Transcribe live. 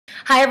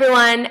Hi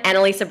everyone,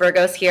 Annalisa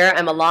Burgos here.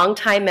 I'm a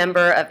longtime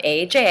member of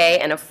AAJA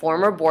and a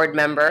former board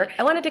member.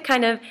 I wanted to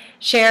kind of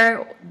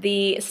share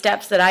the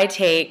steps that I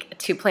take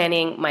to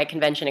planning my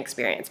convention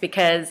experience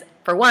because,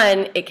 for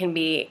one, it can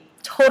be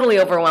totally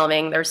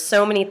overwhelming. There's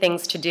so many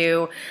things to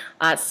do,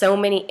 so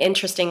many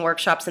interesting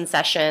workshops and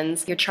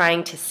sessions. You're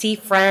trying to see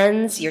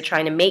friends, you're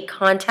trying to make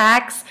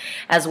contacts,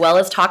 as well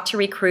as talk to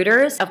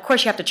recruiters. Of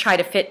course, you have to try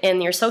to fit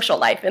in your social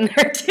life in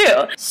there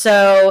too.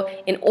 So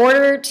in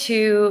order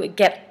to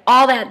get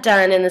all that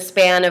done in the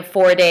span of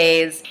 4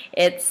 days,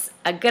 it's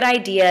a good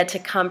idea to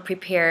come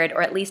prepared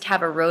or at least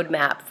have a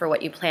roadmap for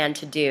what you plan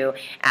to do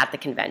at the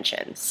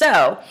convention.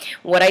 So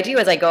what I do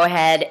is I go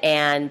ahead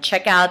and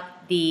check out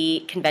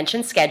the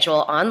convention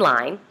schedule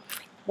online.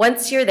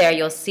 Once you're there,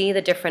 you'll see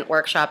the different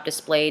workshop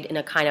displayed in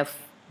a kind of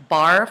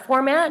bar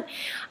format.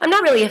 I'm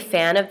not really a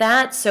fan of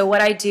that, so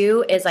what I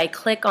do is I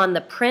click on the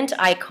print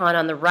icon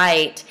on the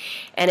right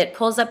and it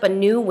pulls up a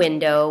new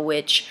window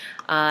which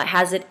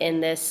has it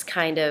in this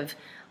kind of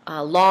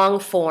long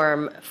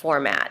form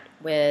format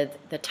with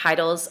the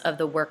titles of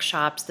the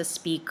workshops, the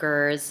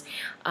speakers.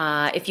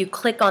 If you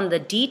click on the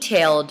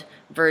detailed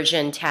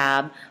version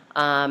tab,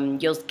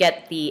 you'll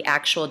get the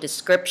actual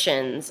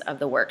descriptions of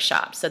the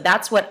workshop. So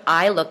that's what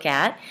I look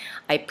at.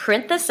 I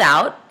print this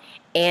out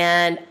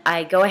and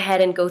I go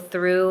ahead and go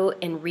through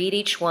and read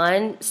each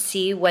one,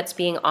 see what's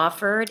being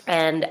offered,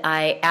 and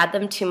I add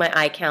them to my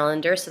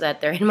iCalendar so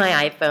that they're in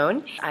my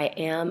iPhone. I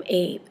am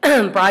a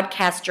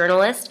broadcast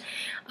journalist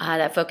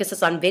that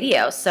focuses on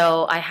video,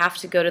 so I have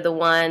to go to the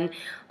one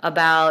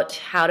about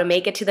how to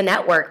make it to the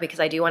network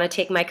because I do want to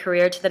take my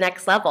career to the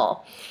next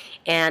level.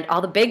 And all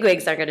the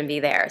bigwigs are going to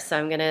be there, so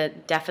I'm going to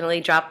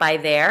definitely drop by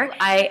there.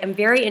 I am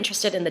very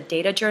interested in the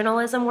data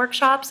journalism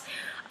workshops.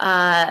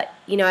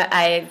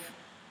 I've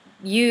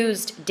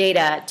used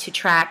data to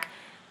track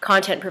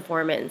content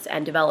performance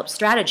and develop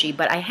strategy,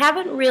 but I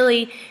haven't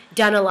really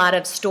done a lot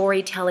of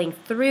storytelling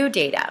through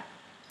data.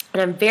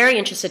 And I'm very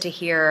interested to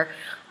hear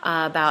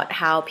about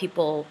how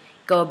people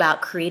go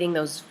about creating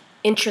those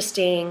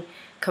interesting,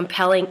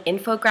 compelling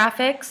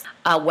infographics.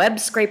 Web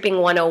Scraping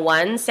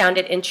 101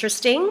 sounded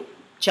interesting.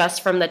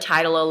 Just from the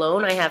title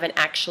alone. I haven't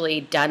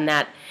actually done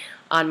that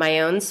on my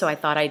own, so I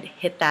thought I'd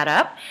hit that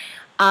up.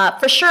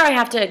 For sure, I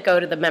have to go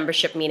to the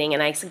membership meeting,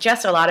 and I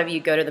suggest a lot of you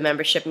go to the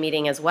membership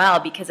meeting as well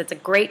because it's a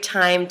great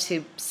time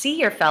to see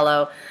your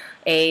fellow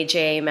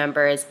AAJA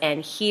members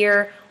and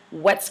hear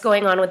what's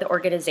going on with the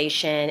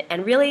organization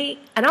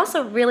and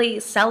also really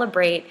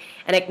celebrate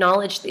and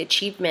acknowledge the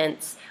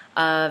achievements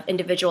of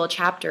individual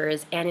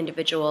chapters and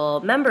individual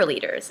member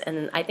leaders,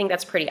 and I think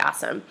that's pretty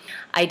awesome.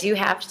 I do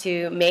have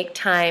to make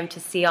time to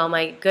see all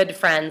my good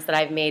friends that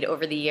I've made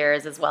over the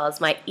years, as well as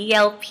my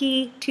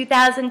ELP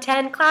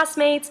 2010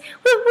 classmates.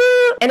 Woo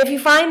woo! And if you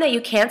find that you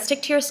can't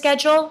stick to your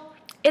schedule,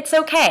 it's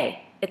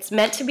okay. It's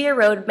meant to be a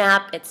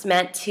roadmap. It's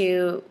meant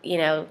to,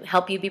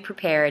 help you be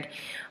prepared.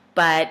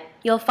 But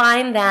you'll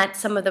find that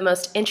some of the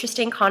most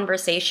interesting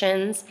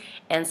conversations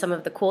and some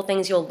of the cool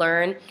things you'll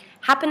learn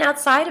happen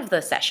outside of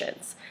those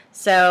sessions.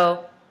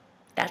 So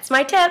that's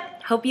my tip.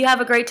 Hope you have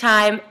a great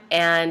time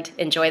and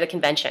enjoy the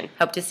convention.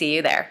 Hope to see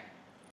you there.